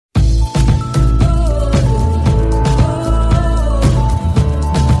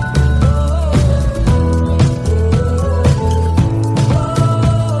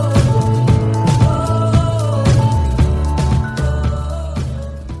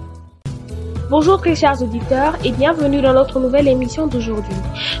Bonjour très chers auditeurs et bienvenue dans notre nouvelle émission d'aujourd'hui.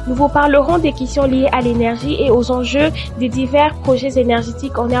 Nous vous parlerons des questions liées à l'énergie et aux enjeux des divers projets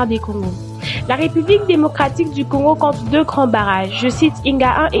énergétiques en RD Congo. La République démocratique du Congo compte 2 grands barrages, je cite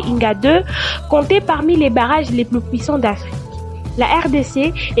Inga 1 et Inga 2, comptés parmi les barrages les plus puissants d'Afrique. La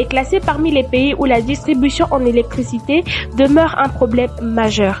RDC est classée parmi les pays où la distribution en électricité demeure un problème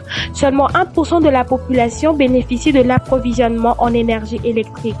majeur. Seulement 1% de la population bénéficie de l'approvisionnement en énergie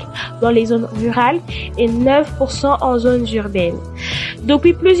électrique dans les zones rurales et 9% en zones urbaines.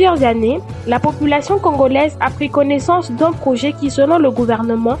 Depuis plusieurs années, la population congolaise a pris connaissance d'un projet qui, selon le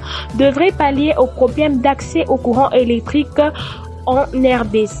gouvernement, devrait pallier au problème d'accès au courant électrique en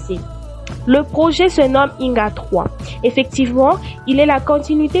RDC. Le projet se nomme Inga 3. Effectivement, il est la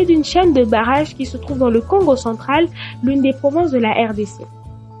continuité d'une chaîne de barrages qui se trouve dans le Congo central, l'une des provinces de la RDC.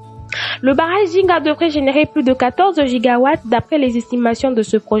 Le barrage d'Inga devrait générer plus de 14 gigawatts d'après les estimations de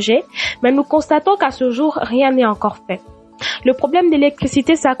ce projet, mais nous constatons qu'à ce jour, rien n'est encore fait. Le problème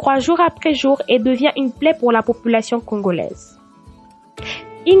d'électricité s'accroît jour après jour et devient une plaie pour la population congolaise.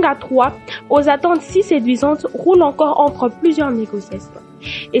 Inga 3, aux attentes si séduisantes, roule encore entre plusieurs négociations.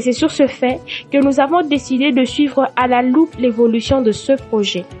 Et c'est sur ce fait que nous avons décidé de suivre à la loupe l'évolution de ce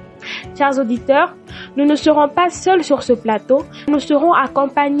projet. Chers auditeurs, nous ne serons pas seuls sur ce plateau, nous serons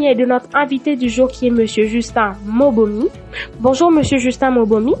accompagnés de notre invité du jour qui est Monsieur Justin Mobomi. Bonjour Monsieur Justin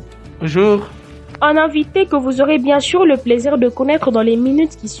Mobomi. Bonjour. Un invité que vous aurez bien sûr le plaisir de connaître dans les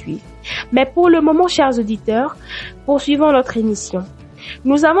minutes qui suivent. Mais pour le moment, chers auditeurs, poursuivons notre émission.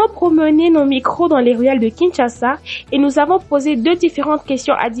 Nous avons promené nos micros dans les ruelles de Kinshasa et nous avons posé 2 différentes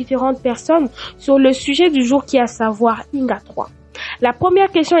questions à différentes personnes sur le sujet du jour qui est à savoir Inga 3. La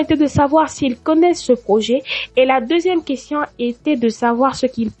première question était de savoir s'ils connaissent ce projet et la deuxième question était de savoir ce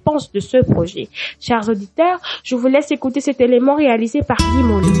qu'ils pensent de ce projet. Chers auditeurs, je vous laisse écouter cet élément réalisé par Guy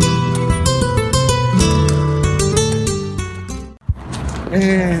Molly.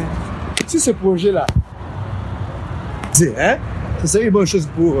 Si ce projet-là, ce serait une bonne chose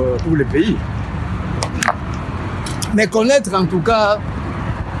pour le pays. Mais connaître, en tout cas,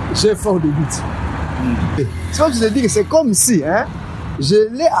 j'ai fort de doute. Ce que je te dis, c'est comme si,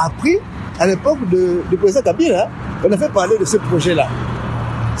 je l'ai appris à l'époque du président Kabila, on a fait parler de ce projet-là.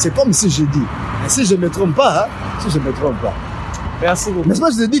 C'est comme si je dis. Et si je ne me trompe pas, Merci beaucoup. Mais moi,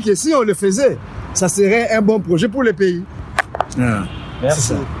 je te dis que si on le faisait, ça serait un bon projet pour le pays.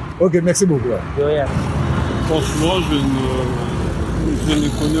 Merci. Ok, merci beaucoup. De rien. Franchement, je ne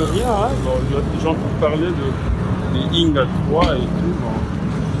connais rien. Bon, les gens qui parlaient de Inga 3 et tout.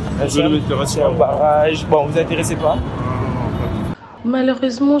 Bon, je ne m'intéresse pas. Un barrage. Bon, vous intéressez pas?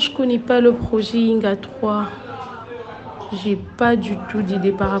 Malheureusement, je ne connais pas le projet Inga 3. J'ai pas du tout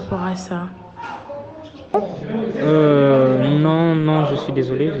d'idée par rapport à ça. Non, je suis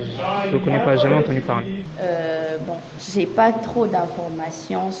désolé, je ne connais pas, jamais entendu parler. J'ai pas trop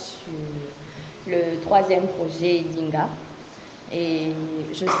d'informations sur le 3e projet d'Inga. Et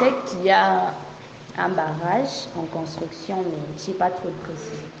je sais qu'il y a un barrage en construction, mais je n'ai pas trop de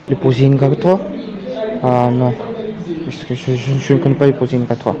précision. Le projet Inga 3? Ah non, je ne connais pas le projet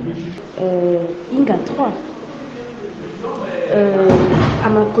Inga 3. Inga 3 à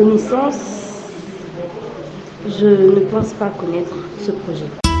ma connaissance, je ne pense pas connaître ce projet.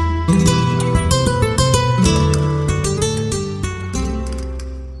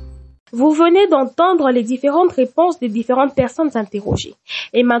 Vous venez d'entendre les différentes réponses des différentes personnes interrogées.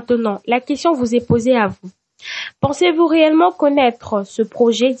 Et maintenant, la question vous est posée à vous. Pensez-vous réellement connaître ce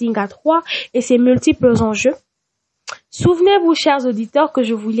projet d'Inga 3 et ses multiples enjeux? Souvenez-vous, chers auditeurs, que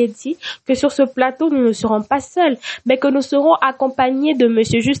je vous l'ai dit, que sur ce plateau, nous ne serons pas seuls, mais que nous serons accompagnés de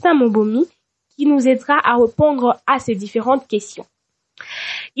Monsieur Justin Mobomi, qui nous aidera à répondre à ces différentes questions.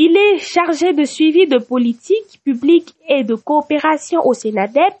 Il est chargé de suivi de politique publique et de coopération au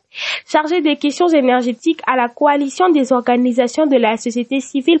SENADEP, chargé des questions énergétiques à la coalition des organisations de la société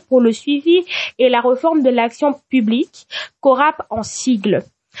civile pour le suivi et la réforme de l'action publique, CORAP en sigle.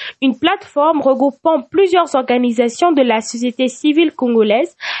 Une plateforme regroupant plusieurs organisations de la société civile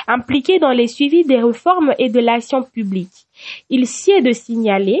congolaise impliquées dans les suivis des réformes et de l'action publique. Il sied de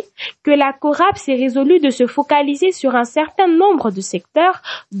signaler que la CORAP s'est résolue de se focaliser sur un certain nombre de secteurs,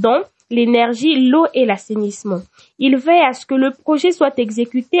 dont l'énergie, l'eau et l'assainissement. Il veille à ce que le projet soit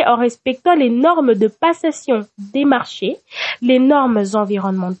exécuté en respectant les normes de passation des marchés, les normes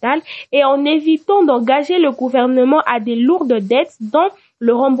environnementales et en évitant d'engager le gouvernement à des lourdes dettes dont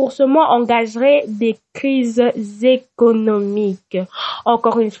le remboursement engagerait des crises économiques.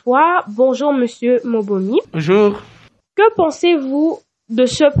 Encore une fois, bonjour Monsieur Mobomi. Bonjour. Que pensez-vous de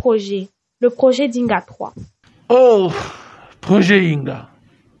ce projet, le projet d'Inga 3? Oh, projet Inga.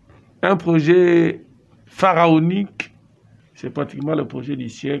 un projet pharaonique, c'est pratiquement le projet du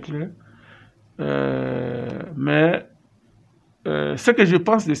siècle. Mais ce que je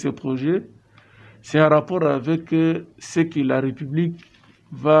pense de ce projet, c'est un rapport avec ce que la République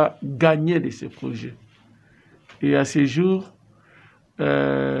va gagner de ce projet. Et à ce jour,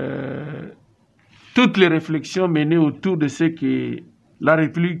 toutes les réflexions menées autour de ce que la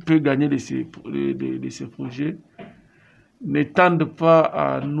République peut gagner de ces projets ne tendent pas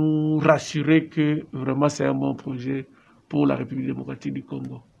à nous rassurer que vraiment c'est un bon projet pour la République démocratique du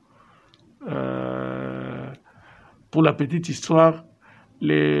Congo. Pour la petite histoire,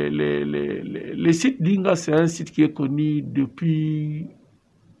 le site d'Inga, c'est un site qui est connu depuis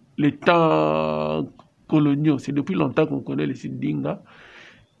les temps coloniaux. C'est depuis longtemps qu'on connaît le site d'Inga.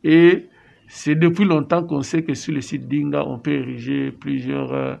 Et c'est depuis longtemps qu'on sait que sur le site d'Inga, on peut ériger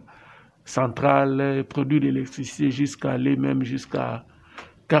plusieurs centrales, produire de l'électricité jusqu'à aller même jusqu'à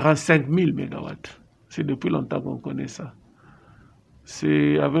 45 000 mégawatts. C'est depuis longtemps qu'on connaît ça.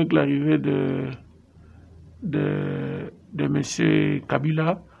 C'est avec l'arrivée de M.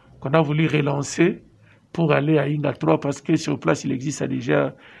 Kabila qu'on a voulu relancer pour aller à Inga 3 parce que sur place, il existe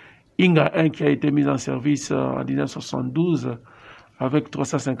déjà Inga 1 qui a été mis en service en 1972 avec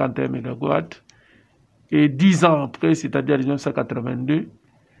 351 mégawatts. Et 10 ans après, c'est-à-dire 1982,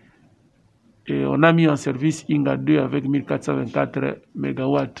 et on a mis en service Inga 2 avec 1424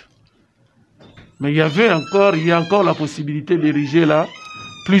 mégawatts. Mais il y a encore la possibilité d'ériger là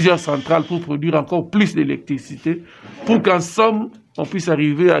plusieurs centrales pour produire encore plus d'électricité, pour qu'en somme, on puisse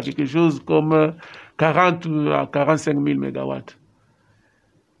arriver à quelque chose comme 40 à 45 000 mégawatts.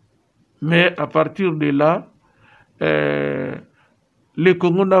 Mais à partir de là, le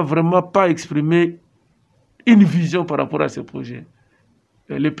Congo n'a vraiment pas exprimé une vision par rapport à ce projet.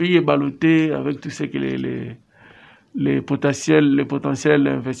 Le pays est ballotté avec tout ce que les potentiels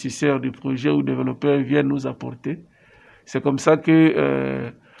investisseurs du projet ou développeurs viennent nous apporter. C'est comme ça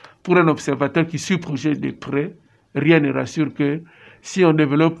que, pour un observateur qui suit le projet de près, rien ne rassure que si on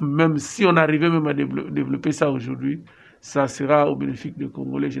développe, même si on arrivait même à développer ça aujourd'hui, ça sera au bénéfice des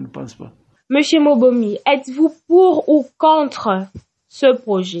Congolais, je ne pense pas. Monsieur Mobomi, êtes-vous pour ou contre ce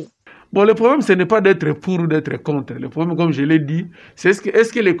projet? Bon, le problème, ce n'est pas d'être pour ou d'être contre. Le problème, comme je l'ai dit, c'est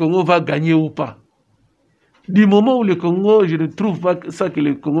est-ce que le Congo va gagner ou pas? Du moment où le Congo, je ne trouve pas ça que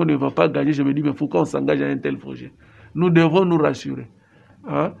le Congo ne va pas gagner, je me dis, mais pourquoi on s'engage à un tel projet? Nous devons nous rassurer.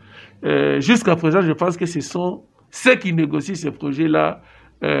 Hein? Jusqu'à présent, je pense que ce sont ceux qui négocient ce projet-là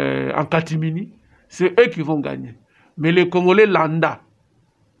en catimini, c'est eux qui vont gagner. Mais les Congolais lambda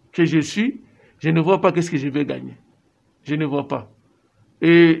que je suis, je ne vois pas qu'est-ce que je vais gagner. Je ne vois pas.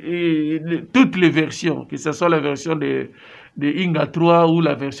 Et toutes les versions, que ce soit la version de Inga 3 ou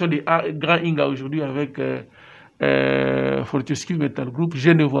la version de Grand Inga aujourd'hui avec Fortescue Metal Group,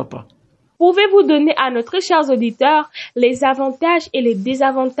 je ne vois pas. Pouvez-vous donner à nos très chers auditeurs les avantages et les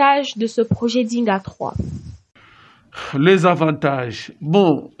désavantages de ce projet d'Inga 3? Les avantages.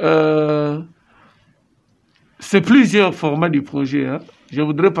 Bon, c'est plusieurs formats du projet. Hein. Je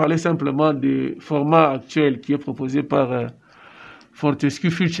voudrais parler simplement du format actuel qui est proposé par Fortescue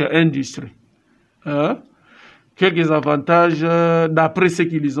Future Industry. Hein? Quelques avantages, d'après ce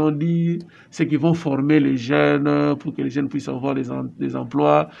qu'ils ont dit, c'est qu'ils vont former les jeunes pour que les jeunes puissent avoir des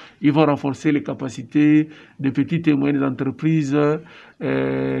emplois. Ils vont renforcer les capacités des petites et moyennes entreprises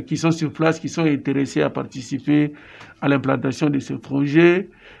qui sont sur place, qui sont intéressées à participer à l'implantation de ce projet.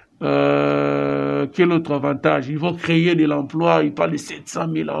 Quel autre avantage? Ils vont créer de l'emploi, ils parlent de 700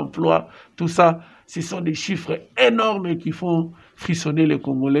 000 emplois. Tout ça, ce sont des chiffres énormes qui font frissonner les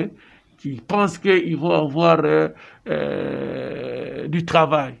Congolais, qui pensent qu'ils vont avoir du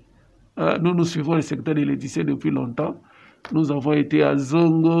travail. Nous suivons le secteur de l'électricité depuis longtemps. Nous avons été à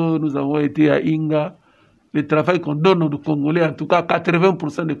Zongo, nous avons été à Inga. Le travail qu'on donne aux Congolais, en tout cas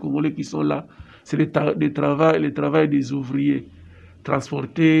 80% des Congolais qui sont là, c'est le travail des ouvriers.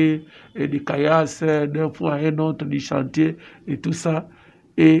 Transporter des caillasses d'un point à un autre, du chantier et tout ça.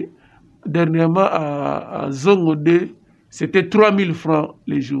 Et dernièrement, à Zongo 2, c'était 3 000 francs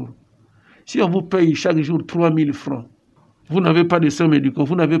les jours. Si on vous paye chaque jour 3 000 francs, vous n'avez pas de soins médicaux,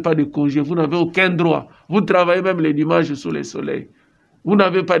 vous n'avez pas de congé, vous n'avez aucun droit. Vous travaillez même les dimanches sous le soleil. Vous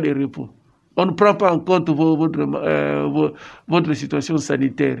n'avez pas de repos. On ne prend pas en compte votre situation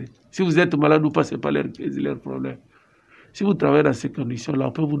sanitaire. Si vous êtes malade ou pas, ce n'est pas leur problème. Si vous travaillez dans ces conditions-là,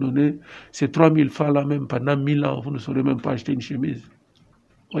 on peut vous donner ces 3 000 francs-là même pendant 1000 ans, vous ne saurez même pas acheter une chemise.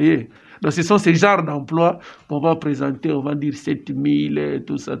 Vous voyez? Donc ce sont ces genres d'emplois qu'on va présenter, on va dire 7 000,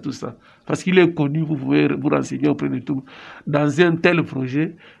 tout ça. Parce qu'il est connu, vous pouvez vous renseigner auprès de tout. Dans un tel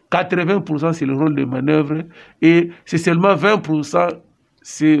projet, 80% c'est le rôle de manœuvre et c'est seulement 20%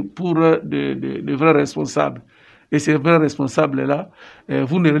 c'est pour de vrais responsables. Et ces vrais responsables-là,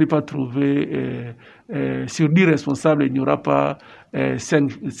 vous n'allez pas trouver, sur 10 responsables, il n'y aura pas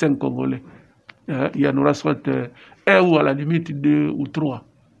 5 Congolais. Il y en aura soit un ou à la limite 2 ou 3.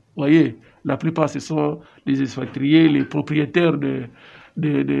 Vous voyez, la plupart, ce sont les expatriés, les propriétaires de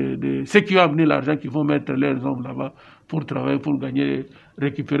ceux qui ont amené l'argent, qui vont mettre leurs hommes là-bas pour travailler, pour gagner,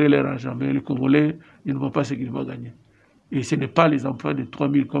 récupérer leur argent. Mais les Congolais, ils ne voient pas ce qu'ils vont gagner. Et ce n'est pas les emplois de 3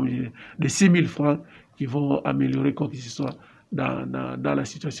 000, comme de 6 000 francs qui vont améliorer quoi que ce soit dans la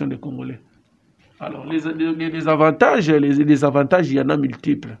situation des Congolais. Alors, les avantages, il y en a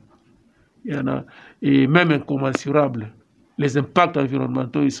multiples. Il y en a, et même incommensurables. Les impacts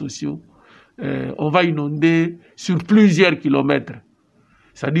environnementaux et sociaux. On va inonder sur plusieurs kilomètres.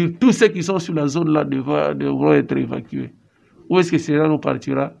 C'est-à-dire, tous ceux qui sont sur la zone là devront être évacués. Où est-ce que cela nous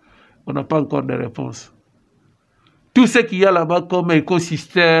partira? On n'a pas encore de réponse. Tout ce qu'il y a là-bas comme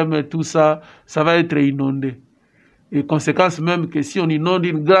écosystème, tout ça, ça va être inondé. Et conséquence même que si on inonde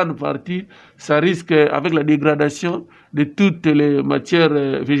une grande partie, ça risque, avec la dégradation de toutes les matières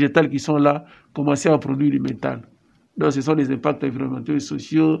végétales qui sont là, commencer à produire du méthane. Donc ce sont des impacts environnementaux et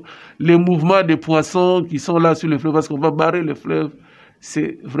sociaux. Les mouvements des poissons qui sont là sur le fleuve, parce qu'on va barrer le fleuve,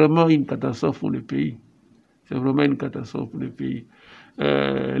 c'est vraiment une catastrophe pour le pays. C'est vraiment une catastrophe pour le pays.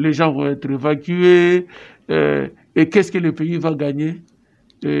 Les gens vont être évacués. Et qu'est-ce que le pays va gagner?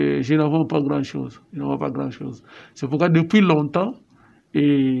 Je n'en vois pas grand-chose. C'est pourquoi depuis longtemps,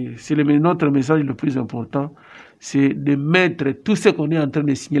 et c'est notre message le plus important, c'est de mettre tout ce qu'on est en train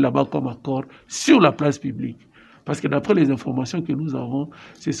de signer là-bas comme accord sur la place publique. Parce que d'après les informations que nous avons,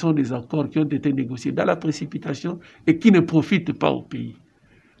 ce sont des accords qui ont été négociés dans la précipitation et qui ne profitent pas au pays.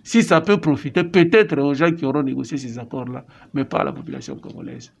 Si ça peut profiter peut-être aux gens qui auront négocié ces accords-là, mais pas à la population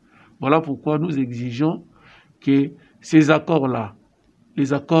congolaise. Voilà pourquoi nous exigeons que ces accords-là,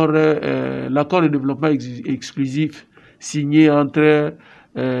 l'accord de développement exclusif signé entre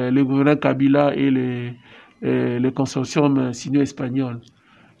le gouvernement Kabila et les consortiums sino-espagnols,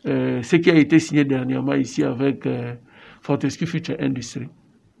 ce qui a été signé dernièrement ici avec Fortescue Future Industry.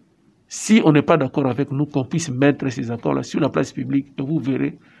 Si on n'est pas d'accord avec nous, qu'on puisse mettre ces accords-là sur la place publique, et vous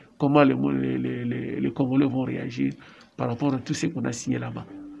verrez comment les Congolais vont réagir par rapport à tout ce qu'on a signé là-bas.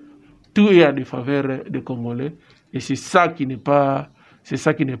 Tout est à défaveur des Congolais, et c'est ça qui n'est pas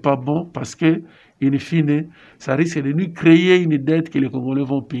bon, parce que, in fine, ça risque de nous créer une dette que les Congolais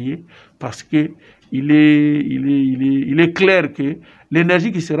vont payer, parce que il est clair que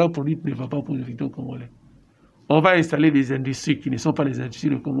l'énergie qui sera produite ne va pas profiter aux Congolais. On va installer des industries qui ne sont pas les industries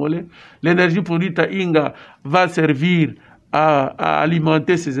des Congolais. L'énergie produite à Inga va servir à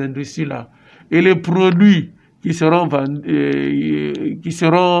alimenter ces industries-là. Et les produits qui seront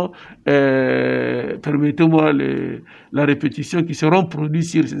permettez-moi la répétition, qui seront produits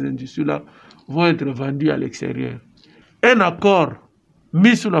sur ces industries-là, vont être vendus à l'extérieur. Un accord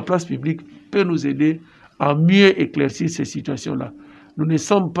mis sur la place publique peut nous aider à mieux éclaircir ces situations-là. Nous ne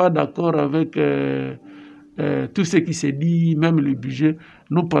sommes pas d'accord avec tout ce qui s'est dit, même le budget.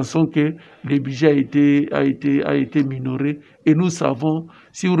 Nous pensons que le budget a été minoré, et nous savons,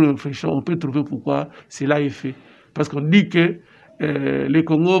 si nous réfléchissons, on peut trouver pourquoi cela est fait. Parce qu'on dit que le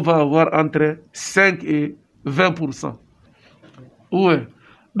Congo va avoir entre 5 et 20%. Ouais.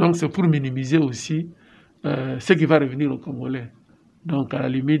 Donc c'est pour minimiser aussi ce qui va revenir aux Congolais. Donc à la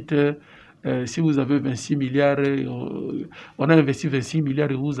limite, si vous avez 26 milliards, on a investi 26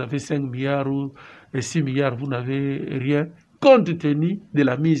 milliards et vous avez 5 milliards ou 6 milliards, vous n'avez rien, compte tenu de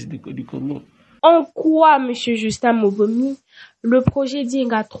la mise du Congo. En quoi, M. Justin Mobomi, le projet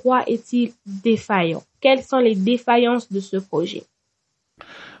d'Inga 3 est-il défaillant? Quelles sont les défaillances de ce projet?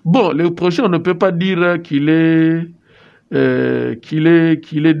 Bon, le projet, on ne peut pas dire qu'il est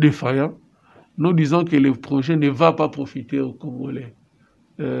défaillant. Nous disons que le projet ne va pas profiter aux Congolais.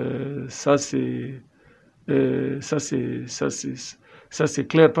 Ça c'est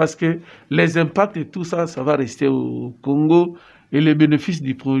clair, parce que les impacts et tout ça, ça va rester au Congo, et les bénéfices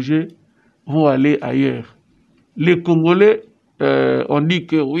du projet vont aller ailleurs. Les Congolais, on dit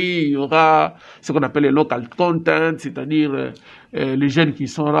que oui, il y aura ce qu'on appelle les local content, c'est-à-dire les jeunes qui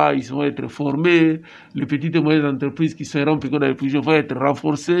sont là, ils vont être formés, les petites et moyennes entreprises qui seront impliquées dans les projets vont être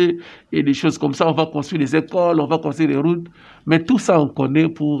renforcées, et des choses comme ça. On va construire des écoles, on va construire des routes, mais tout ça on connaît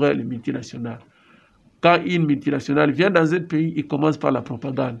pour les multinationales. Quand une multinationale vient dans un pays, il commence par la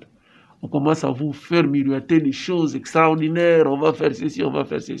propagande. On commence à vous faire miroiter des choses extraordinaires, on va faire ceci, on va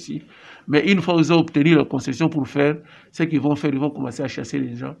faire ceci. Mais une fois que vous avez obtenu la concession pour faire, ce qu'ils vont faire, ils vont commencer à chasser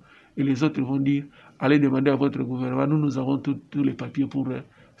les gens. Et les autres vont dire, allez demander à votre gouvernement, nous avons tous les papiers pour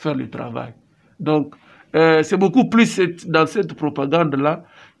faire le travail. Donc, C'est beaucoup plus dans cette propagande-là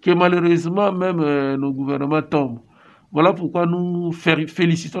que malheureusement même nos gouvernements tombent. Voilà pourquoi nous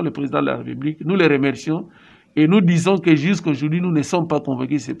félicitons le président de la République, nous les remercions et nous disons que jusqu'aujourd'hui, nous ne sommes pas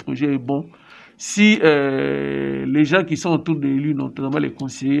convaincus que ce projet est bon. Si les gens qui sont autour de lui, notamment les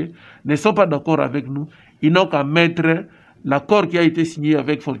conseillers, ne sont pas d'accord avec nous, ils n'ont qu'à mettre l'accord qui a été signé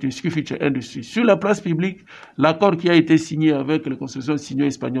avec Fortescue Future Industries sur la place publique, l'accord qui a été signé avec les constructions signaux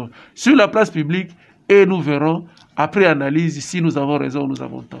espagnols sur la place publique, et nous verrons, après analyse, si nous avons raison ou nous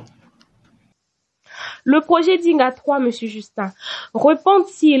avons tort. Le projet d'Inga 3, M. Justin,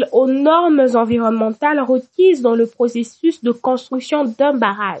 répond-il aux normes environnementales requises dans le processus de construction d'un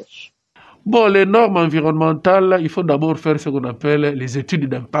barrage? Bon, les normes environnementales, il faut d'abord faire ce qu'on appelle les études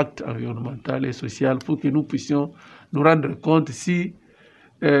d'impact environnemental et social pour que nous puissions nous rendre compte si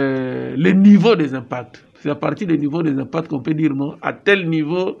les niveaux des impacts, c'est à partir des niveaux des impacts qu'on peut dire non, à tel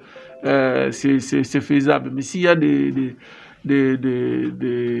niveau c'est faisable. Mais s'il y a des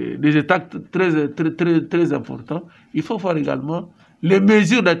états très importants, il faut voir également les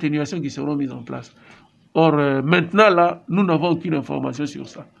mesures d'atténuation qui seront mises en place. Or, maintenant, là, nous n'avons aucune information sur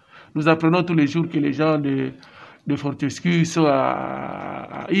ça. Nous apprenons tous les jours que les gens de Fortescue sont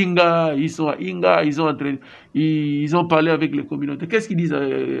à Inga, ils sont à Inga, ils ont parlé avec les communautés. Qu'est-ce qu'ils disent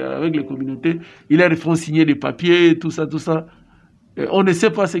avec les communautés? Ils leur font signer des papiers, tout ça. On ne sait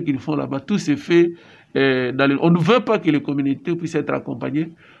pas ce qu'ils font là-bas. Tout se fait on ne veut pas que les communautés puissent être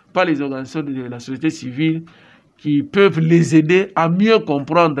accompagnées par les organisations de la société civile qui peuvent les aider à mieux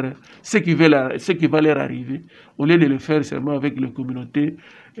comprendre ce qui va leur arriver, au lieu de le faire seulement avec les communautés,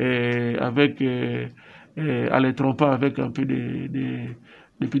 en les trompant avec un peu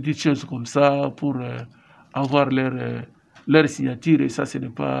de petites choses comme ça pour avoir leur signature. Et ça, ce n'est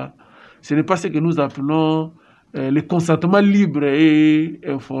pas ce que nous appelons le consentement libre et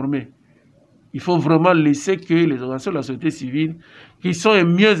informé. Il faut vraiment laisser que les organisations de la société civile qui sont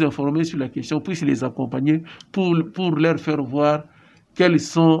mieux informées sur la question puissent les accompagner pour leur faire voir quels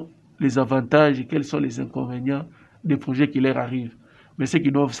sont les avantages et quels sont les inconvénients des projets qui leur arrivent. Mais ceux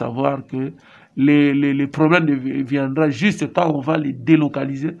qui doivent savoir que les problèmes viendront juste quand on va les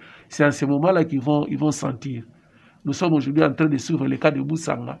délocaliser. C'est à ce moment-là qu'ils vont sentir. Nous sommes aujourd'hui en train de suivre le cas de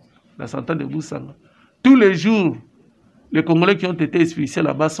Boussanga, la centrale de Boussanga. Tous les jours, les Congolais qui ont été expulsés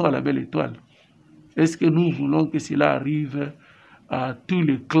là-bas sont à la Belle Étoile. Est-ce que nous voulons que cela arrive à tous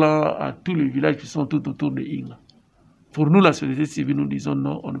les clans, à tous les villages qui sont tout autour de Inga? Pour nous, la société civile, nous disons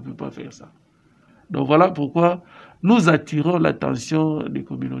non, on ne peut pas faire ça. Donc voilà pourquoi nous attirons l'attention des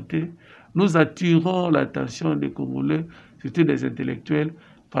communautés, nous attirons l'attention des Congolais, surtout des intellectuels,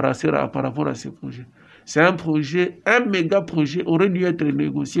 par rapport à ce projet. C'est un projet, un méga projet aurait dû être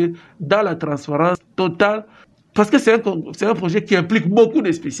négocié dans la transparence totale, parce que c'est un projet qui implique beaucoup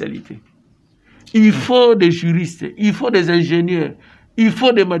de spécialités. Il faut des juristes, il faut des ingénieurs, il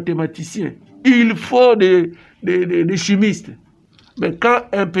faut des mathématiciens, il faut des chimistes. Mais quand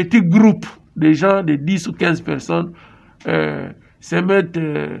un petit groupe de gens de 10 ou 15 personnes un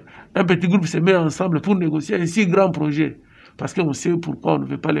petit groupe se met ensemble pour négocier un si grand projet, parce qu'on sait pourquoi on ne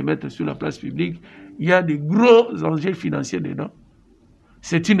veut pas les mettre sur la place publique, il y a des gros enjeux financiers dedans.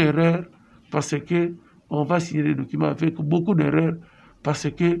 C'est une erreur parce qu'on va signer des documents avec beaucoup d'erreurs, parce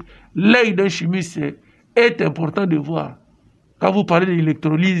que l'œil d'un chimiste est important de voir. Quand vous parlez de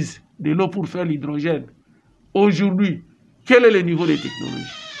l'électrolyse de l'eau pour faire l'hydrogène, aujourd'hui, quel est le niveau des technologies?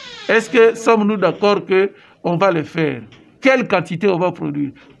 Est-ce que sommes-nous d'accord qu'on va le faire? Quelle quantité on va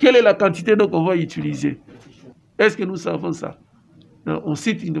produire? Quelle est la quantité qu'on va utiliser? Est-ce que nous savons ça? Non, on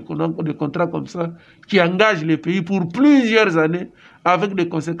cite des contrats comme ça qui engagent les pays pour plusieurs années avec des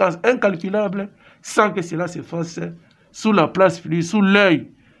conséquences incalculables sans que cela se fasse sous la place publique, sous l'œil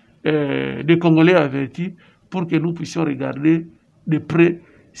des Congolais avertis, pour que nous puissions regarder de près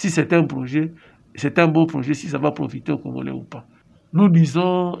si c'est un projet, c'est un bon projet, si ça va profiter aux Congolais ou pas. Nous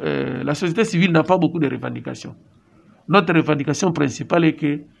disons, la société civile n'a pas beaucoup de revendications. Notre revendication principale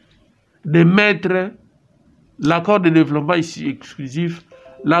est de mettre l'accord de développement ici exclusif,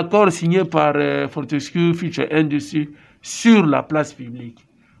 l'accord signé par Fortescue Future Industries sur la place publique.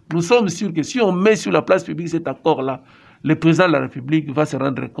 Nous sommes sûrs que si on met sur la place publique cet accord-là, le président de la République va se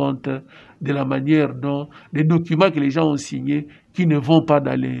rendre compte de la manière dont les documents que les gens ont signés qui ne vont pas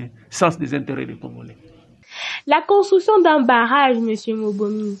dans le sens des intérêts des Congolais. La construction d'un barrage, M.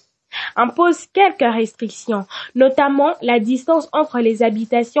 Mobomi, impose quelques restrictions, notamment la distance entre les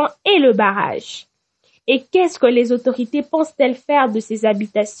habitations et le barrage. Et qu'est-ce que les autorités pensent-elles faire de ces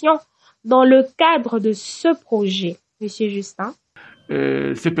habitations dans le cadre de ce projet, M. Justin?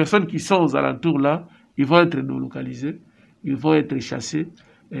 Ces personnes qui sont aux alentours là, ils vont être délocalisées, ils vont être chassés,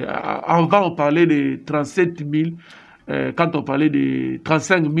 Avant, on parlait de 37 000, quand on parlait de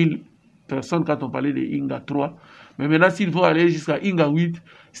 35 000 personnes, quand on parlait de Inga 3. Mais maintenant, s'il faut aller jusqu'à Inga 8,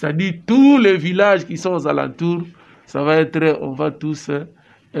 c'est-à-dire tous les villages qui sont aux alentours, ça va être, on va tous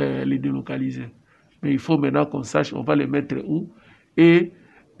les délocaliser. Mais il faut maintenant qu'on sache, on va les mettre où et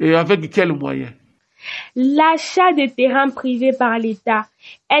avec quels moyens. L'achat de terrains privés par l'État,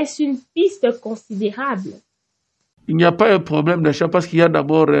 est-ce une piste considérable? Il n'y a pas un problème d'achat parce qu'il y a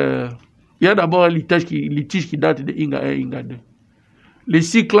d'abord un litige qui date de Inga 1 et Inga 2. Les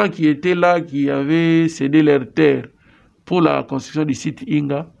 6 clans qui étaient là, qui avaient cédé leurs terres pour la construction du site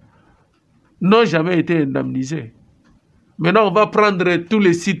Inga, n'ont jamais été indemnisés. Maintenant, on va prendre tous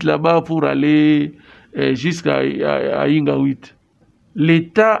les sites là-bas pour aller jusqu'à Inga 8.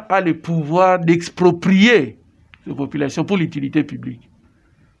 L'État a le pouvoir d'exproprier les populations pour l'utilité publique.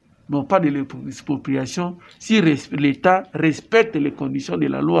 Non pas de l'expropriation, si l'État respecte les conditions de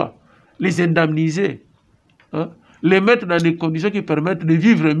la loi, les indemniser, les mettre dans des conditions qui permettent de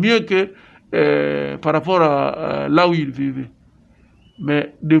vivre mieux que par rapport à là où ils vivaient.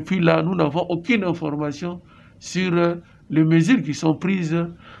 Mais depuis là, nous n'avons aucune information sur les mesures qui sont prises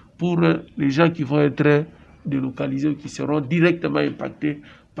pour les gens qui vont être délocalisés ou qui seront directement impactés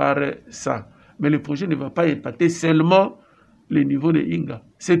par ça. Mais le projet ne va pas impacter seulement le niveau de Inga.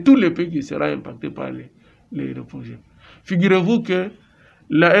 C'est tout le pays qui sera impacté par les projets. Figurez-vous que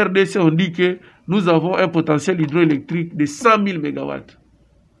la RDC, on dit que nous avons un potentiel hydroélectrique de 100 000 MW.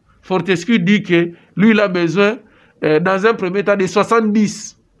 Fortescue dit que lui, il a besoin, dans un premier temps, de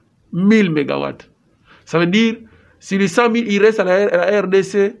 70 000 MW. Ça veut dire, sur les 100 000, il reste à la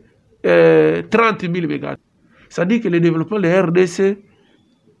RDC 30 000 MW. Ça dit que le développement de la RDC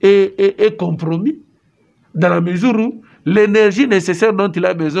est compromis dans la mesure où l'énergie nécessaire dont il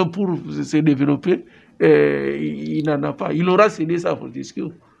a besoin pour se développer, il n'en a pas. Il aura cédé ça à Fortescue.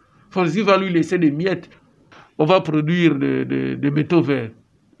 Fortescue va lui laisser des miettes. On va produire des métaux verts.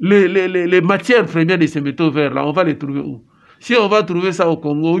 Les matières premières de ces métaux verts-là, on va les trouver où? Si on va trouver ça au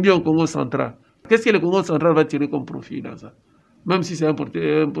Congo ou bien au Congo central, qu'est-ce que le Congo central va tirer comme profit dans ça? Même si c'est un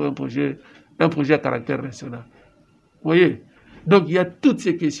projet à caractère national. Vous voyez? Donc il y a toutes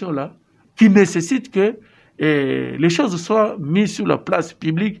ces questions-là qui nécessitent que les choses soient mises sur la place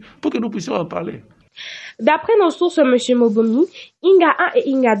publique pour que nous puissions en parler. D'après nos sources, M. Mobomi, Inga 1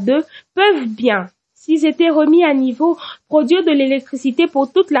 et Inga 2 peuvent bien, s'ils étaient remis à niveau, produire de l'électricité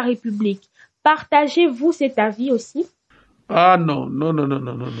pour toute la République. Partagez-vous cet avis aussi? Ah non.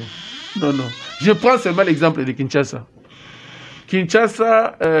 Je prends seulement l'exemple de Kinshasa.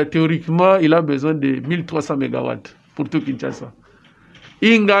 Kinshasa, théoriquement, il a besoin de 1300 MW pour tout Kinshasa.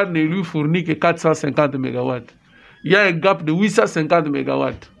 Inga ne lui fournit que 450 MW. Il y a un gap de 850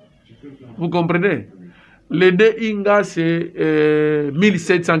 MW. Vous comprenez? Les deux Inga, c'est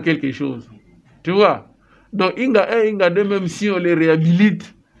 1700 quelque chose. Tu vois? Donc Inga 1 et Inga 2, même si on les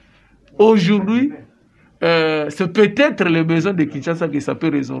réhabilite aujourd'hui, c'est peut-être les besoins de Kinshasa que ça peut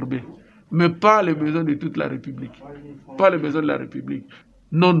résorber, mais pas les besoins de toute la République. Pas les besoins de la République.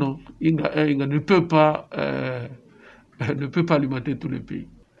 Non, Inga 1 et Inga ne peut pas alimenter tout le pays.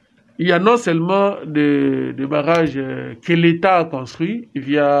 Il y a non seulement des barrages que l'État a construits,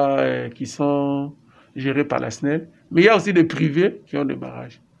 qui sont gérés par la SNEL, mais il y a aussi des privés qui ont des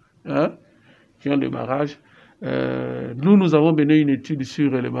barrages. Nous avons mené une étude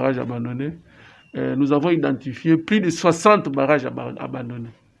sur les barrages abandonnés. Nous avons identifié plus de 60 barrages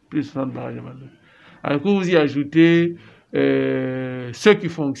abandonnés. Alors que vous y ajoutez ceux qui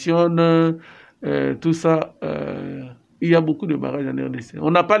fonctionnent, tout ça, il y a beaucoup de barrages en RDC.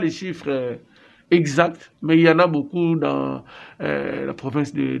 On n'a pas les chiffres exacts, mais il y en a beaucoup dans la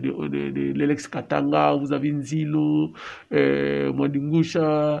province de l'Elex-Katanga. Vous avez Nzilo,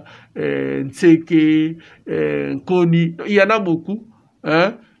 Mwandingusha, Ntseke, Nkoni. Il y en a beaucoup.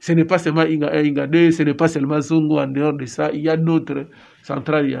 Ce n'est pas seulement Inga 1, Inga 2, ce n'est pas seulement Zongo. En dehors de ça, il y a d'autres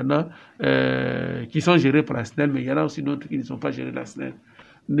centrales, il y en a qui sont gérées par la SNEL, mais il y en a aussi d'autres qui ne sont pas gérées par la SNEL.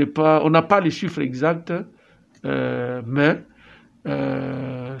 On n'a pas les chiffres exacts, mais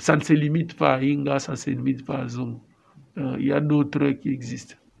ça ne se limite pas à Inga, ça ne se limite pas à Zongo. Il y a d'autres qui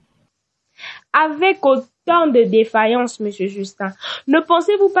existent. Avec autant de défaillances, M. Justin, ne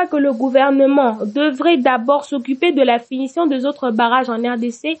pensez-vous pas que le gouvernement devrait d'abord s'occuper de la finition des autres barrages en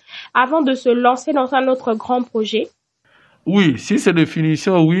RDC avant de se lancer dans un autre grand projet? Oui, si c'est de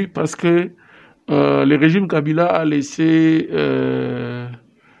finition, oui, parce que le régime Kabila a laissé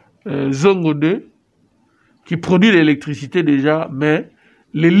Zongo 2 qui produit l'électricité déjà, mais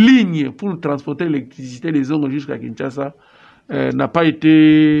les lignes pour transporter l'électricité des Zongo jusqu'à Kinshasa n'a pas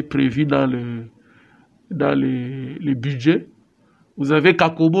été prévu dans les budgets Vous avez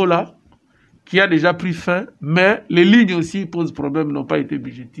Kakobo là, qui a déjà pris fin, mais les lignes aussi posent problème, n'ont pas été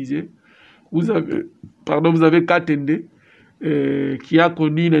budgétisées. Vous avez Katende, qui a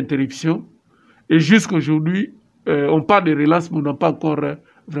connu une interruption. Et jusqu'à aujourd'hui, on parle de relance, mais on n'a pas encore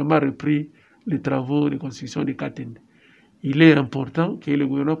vraiment repris les travaux de construction de Katende. Il est important que le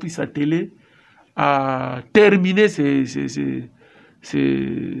gouvernement puisse s'atteler à terminer ces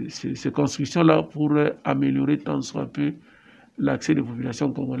constructions-là pour améliorer tant soit peu l'accès des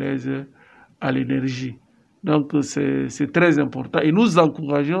populations congolaises à l'énergie. Donc, c'est très important. Et nous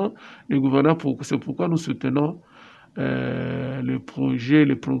encourageons le gouvernement, c'est pourquoi nous soutenons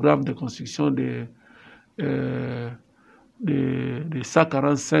le programme de construction de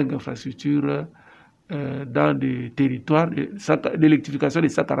 145 infrastructures dans des territoires, l'électrification des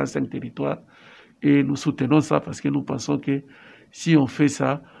 145 territoires. Et nous soutenons ça parce que nous pensons que si on fait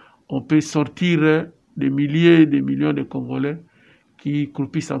ça, on peut sortir des milliers et des millions de Congolais qui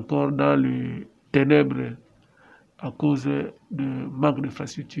croupissent encore dans les ténèbres à cause de manque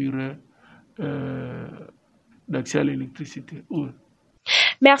d'infrastructures d'accès à l'électricité. Oui.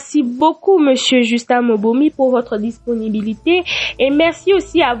 Merci beaucoup, Monsieur Justin Mobomi, pour votre disponibilité et merci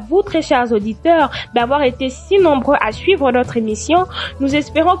aussi à vous, très chers auditeurs, d'avoir été si nombreux à suivre notre émission. Nous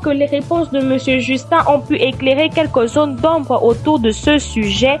espérons que les réponses de Monsieur Justin ont pu éclairer quelques zones d'ombre autour de ce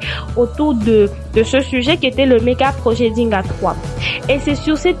sujet, qui était le méga projet d'Inga 3. Et c'est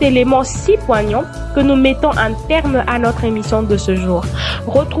sur cet élément si poignant que nous mettons un terme à notre émission de ce jour.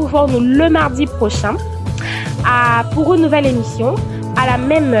 Retrouvons-nous le mardi prochain pour une nouvelle émission, à la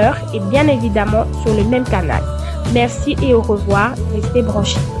même heure et bien évidemment sur le même canal. Merci et au revoir. Restez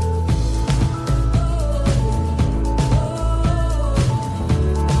branchés.